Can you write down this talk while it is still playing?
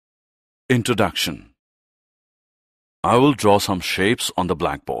Introduction. I will draw some shapes on the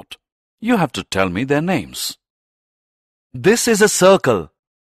blackboard. You have to tell me their names. This is a circle.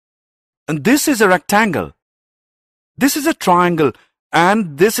 And this is a rectangle. This is a triangle.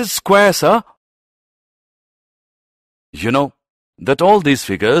 And this is square, sir. You know that all these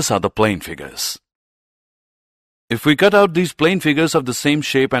figures are the plane figures. If we cut out these plane figures of the same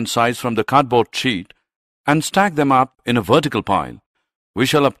shape and size from the cardboard sheet and stack them up in a vertical pile, we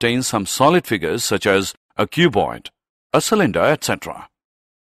shall obtain some solid figures such as a cuboid, a cylinder, etc.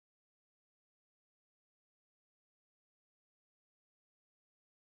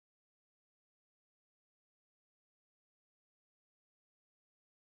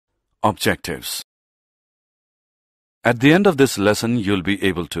 Objectives. At the end of this lesson, you'll be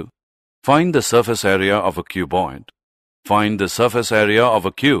able to find the surface area of a cuboid, find the surface area of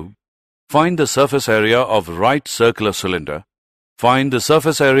a cube, find the surface area of a right circular cylinder, find the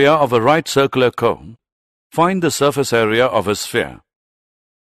surface area of a right circular cone, find the surface area of a sphere.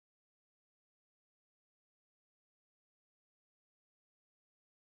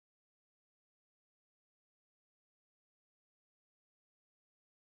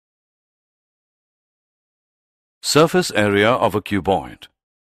 Surface area of a cuboid.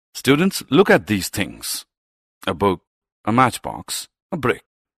 Students, look at these things. A book, a matchbox, a brick.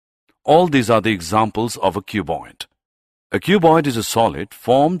 All these are the examples of a cuboid. A cuboid is a solid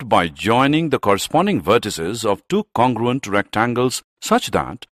formed by joining the corresponding vertices of two congruent rectangles such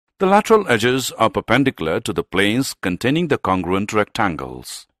that the lateral edges are perpendicular to the planes containing the congruent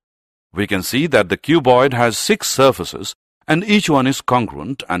rectangles. We can see that the cuboid has 6 surfaces and each one is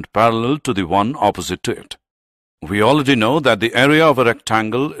congruent and parallel to the one opposite to it. We already know that the area of a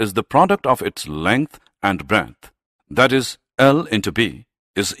rectangle is the product of its length and breadth. That is, L into B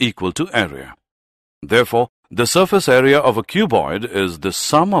is equal to area. Therefore, the surface area of a cuboid is the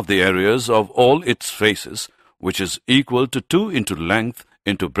sum of the areas of all its faces, which is equal to 2 into length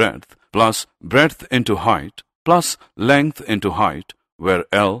into breadth plus breadth into height plus length into height, where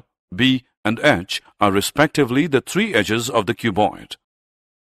L, B, and H are respectively the 3 edges of the cuboid.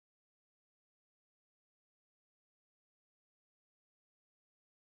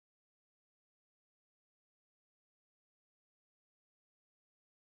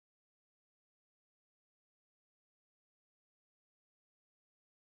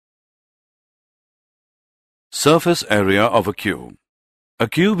 Surface area of a cube. A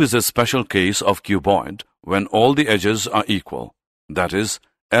cube is a special case of cuboid when all the edges are equal. That is,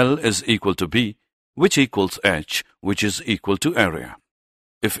 L is equal to B, which equals H, which is equal to area.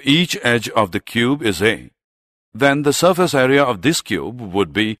 If each edge of the cube is A, then the surface area of this cube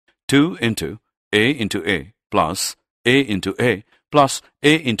would be 2 into A plus A into A plus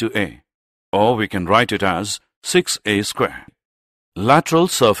A into A, or we can write it as 6A square. Lateral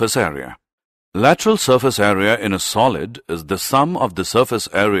surface area. Lateral surface area in a solid is the sum of the surface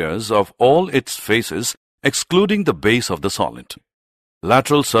areas of all its faces excluding the base of the solid.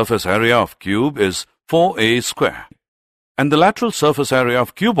 Lateral surface area of cube is 4A square, and the lateral surface area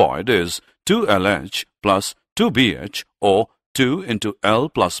of cuboid is 2LH plus 2BH, or 2 into L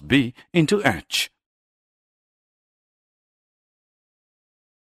plus B into H.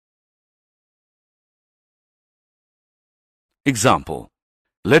 Example.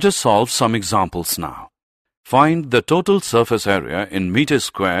 Let us solve some examples now. Find the total surface area in meters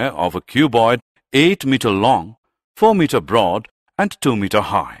square of a cuboid 8 meter long, 4 meter broad, and 2 meter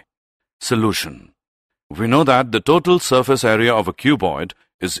high. Solution. We know that the total surface area of a cuboid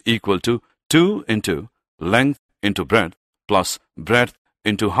is equal to 2 into length into breadth plus breadth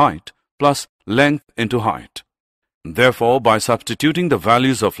into height plus length into height. Therefore, by substituting the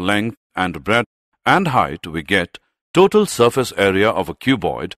values of length and breadth and height, we get total surface area of a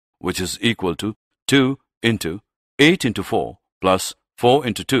cuboid, which is equal to 2 into 8 into 4 plus 4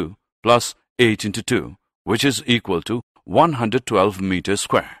 into 2 plus 8 into 2, which is equal to 112 meters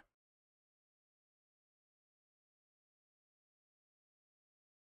square.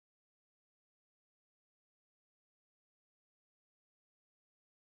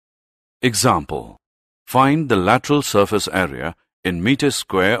 Example. Find the lateral surface area in meters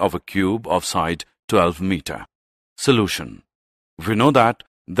square of a cube of side 12 meter. Solution. We know that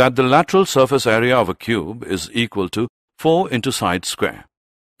the lateral surface area of a cube is equal to 4 into side square.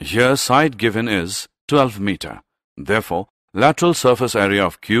 Here side given is 12 meter. Therefore, lateral surface area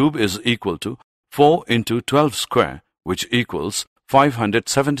of cube is equal to 4 into 12 square, which equals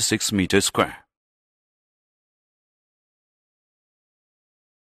 576 meters square.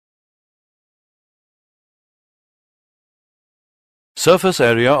 Surface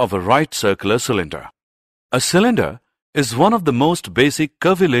area of a right circular cylinder. A cylinder is one of the most basic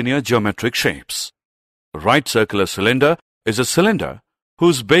curvilinear geometric shapes. A right circular cylinder is a cylinder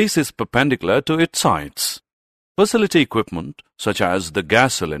whose base is perpendicular to its sides. Facility equipment such as the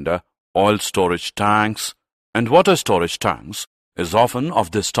gas cylinder, oil storage tanks, and water storage tanks is often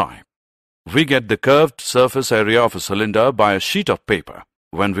of this type. We get the curved surface area of a cylinder by a sheet of paper.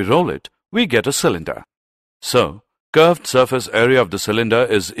 When we roll it, we get a cylinder. So, curved surface area of the cylinder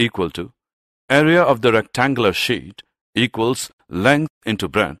is equal to area of the rectangular sheet equals length into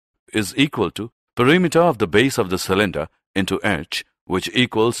breadth is equal to perimeter of the base of the cylinder into h, which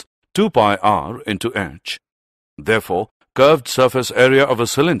equals 2 pi r into h. Therefore, curved surface area of a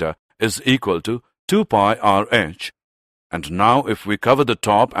cylinder is equal to 2 pi rh. And now if we cover the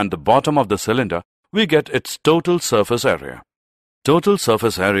top and the bottom of the cylinder, we get its total surface area. Total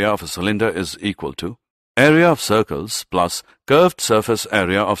surface area of a cylinder is equal to area of circles plus curved surface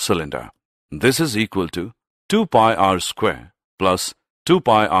area of cylinder. This is equal to 2 pi r square plus 2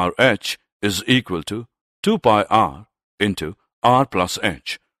 pi rh is equal to 2 pi r into r plus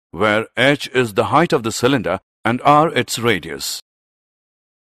h, where h is the height of the cylinder and r its radius.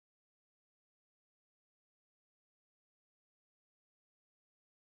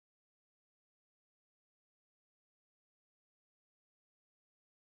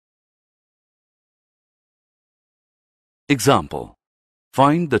 Example: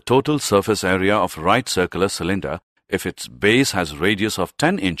 find the total surface area of a right circular cylinder if its base has radius of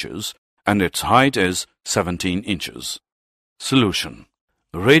 10 inches and its height is 17 inches. Solution: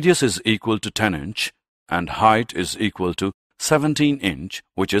 radius is equal to 10 inch and height is equal to 17 inch,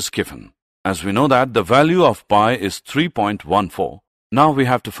 which is given. As we know that the value of pi is 3.14, now we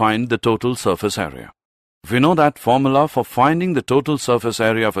have to find the total surface area. We know that formula for finding the total surface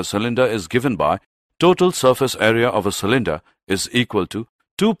area of a cylinder is given by total surface area of a cylinder is equal to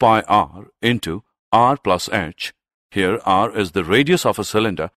 2 pi r into r plus h. Here r is the radius of a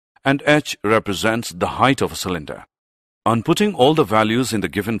cylinder and h represents the height of a cylinder. On putting all the values in the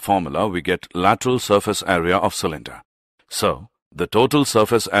given formula, we get lateral surface area of cylinder. So, the total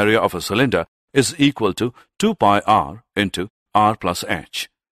surface area of a cylinder is equal to 2 pi r into r plus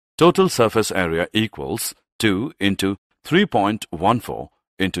h. Total surface area equals 2 into 3.14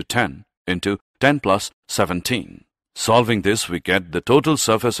 into 10 into 10 plus 17. Solving this, we get the total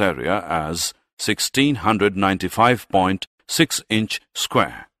surface area as 1695.6 inch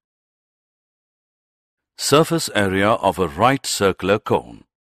square. Surface area of a right circular cone.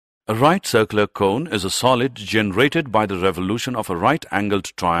 A right circular cone is a solid generated by the revolution of a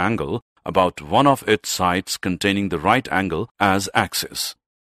right-angled triangle about one of its sides containing the right angle as axis.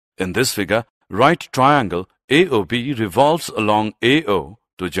 In this figure, right triangle AOB revolves along AO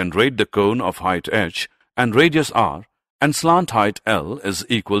to generate the cone of height h and radius r, and slant height L is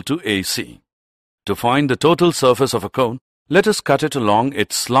equal to AC. To find the total surface of a cone, let us cut it along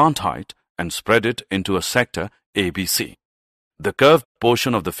its slant height and spread it into a sector ABC. The curved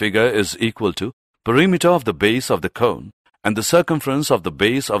portion of the figure is equal to perimeter of the base of the cone, and the circumference of the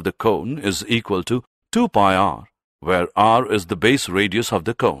base of the cone is equal to 2 pi r, where r is the base radius of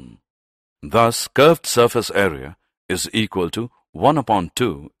the cone. Thus, curved surface area is equal to 1 upon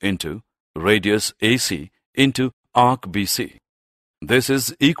 2 into radius AC into arc BC. This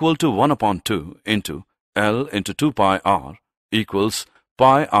is equal to 1 upon 2 into L into 2 pi r equals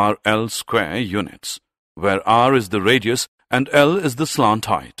pi r L square units, where r is the radius and L is the slant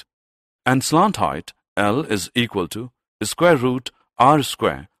height. And slant height L is equal to square root r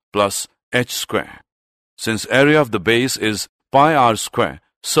square plus h square. Since area of the base is pi r square,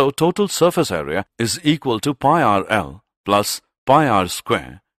 so total surface area is equal to pi r L plus pi r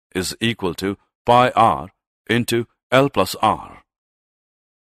square is equal to pi r into L plus r.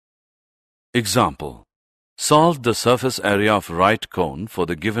 Example: solve the surface area of right cone for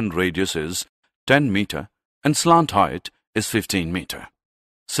the given radius is 10 meter and slant height is 15 meter.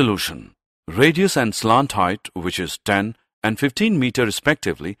 Solution: radius and slant height, which is 10 and 15 meter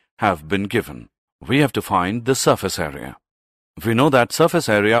respectively, have been given. We have to find the surface area. We know that surface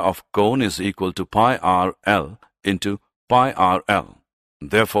area of cone is equal to pi r L into pi r L.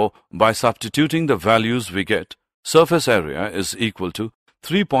 Therefore, by substituting the values we get, surface area is equal to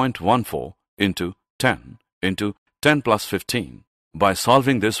 3.14 into 10 into 10 plus 15. By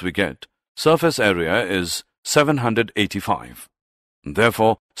solving this, we get surface area is 785.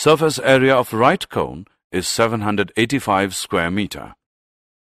 Therefore, surface area of right cone is 785 square meter.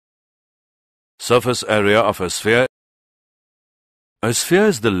 Surface area of a sphere. A sphere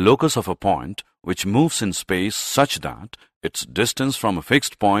is the locus of a point which moves in space such that its distance from a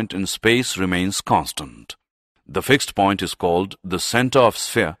fixed point in space remains constant. The fixed point is called the center of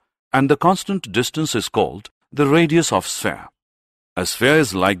sphere and the constant distance is called the radius of sphere. A sphere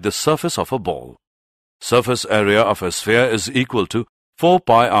is like the surface of a ball. Surface area of a sphere is equal to 4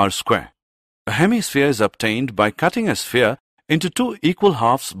 pi r square. A hemisphere is obtained by cutting a sphere into two equal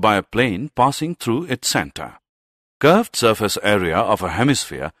halves by a plane passing through its center. Curved surface area of a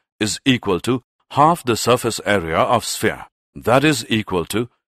hemisphere is equal to half the surface area of sphere. That is equal to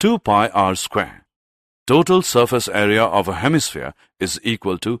 2 pi r square. Total surface area of a hemisphere is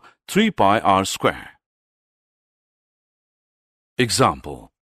equal to 3 pi r square.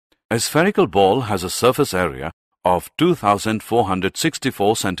 Example: a spherical ball has a surface area of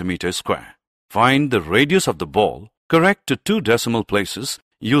 2464 centimeters square. Find the radius of the ball. Correct to two decimal places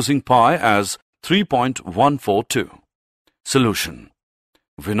using pi as 3.142. Solution: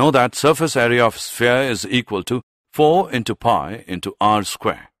 we know that surface area of sphere is equal to 4 into pi into r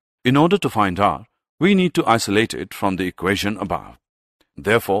square. In order to find r, we need to isolate it from the equation above.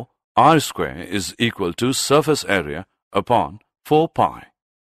 Therefore, r square is equal to surface area upon 4 pi.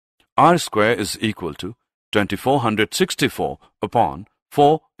 R square is equal to 2464 upon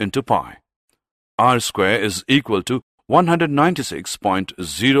 4 into pi. R square is equal to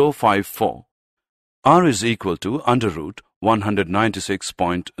 196.054. R is equal to under root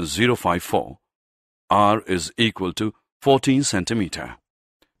 196.054. R is equal to 14 centimeter.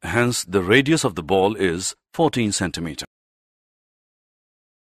 Hence, the radius of the ball is 14 centimeter.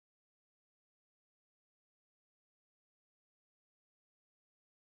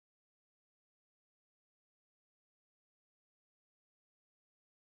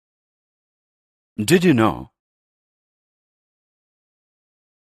 Did you know?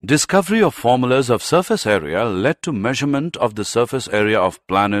 Discovery of formulas of surface area led to measurement of the surface area of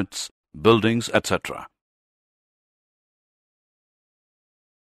planets, buildings, etc.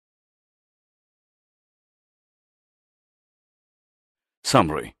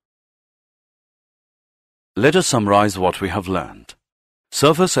 Summary. Let us summarize what we have learned.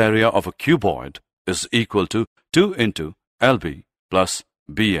 Surface area of a cuboid is equal to 2 into LB plus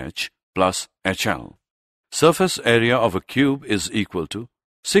BH plus HL. Surface area of a cube is equal to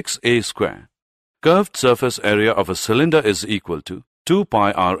 6a square. Curved surface area of a cylinder is equal to 2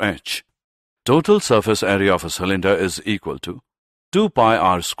 pi RH. Total surface area of a cylinder is equal to 2 pi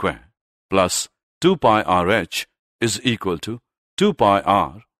r square plus 2 pi RH is equal to 2 pi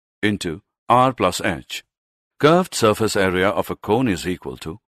r into r plus h. Curved surface area of a cone is equal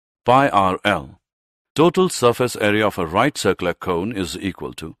to pi rl. Total surface area of a right circular cone is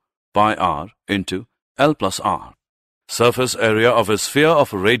equal to pi r into L plus r. Surface area of a sphere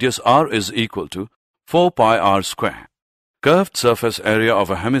of a radius r is equal to 4 pi r square. Curved surface area of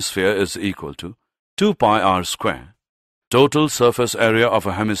a hemisphere is equal to 2 pi r square. Total surface area of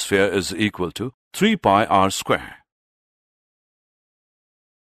a hemisphere is equal to 3 pi r square.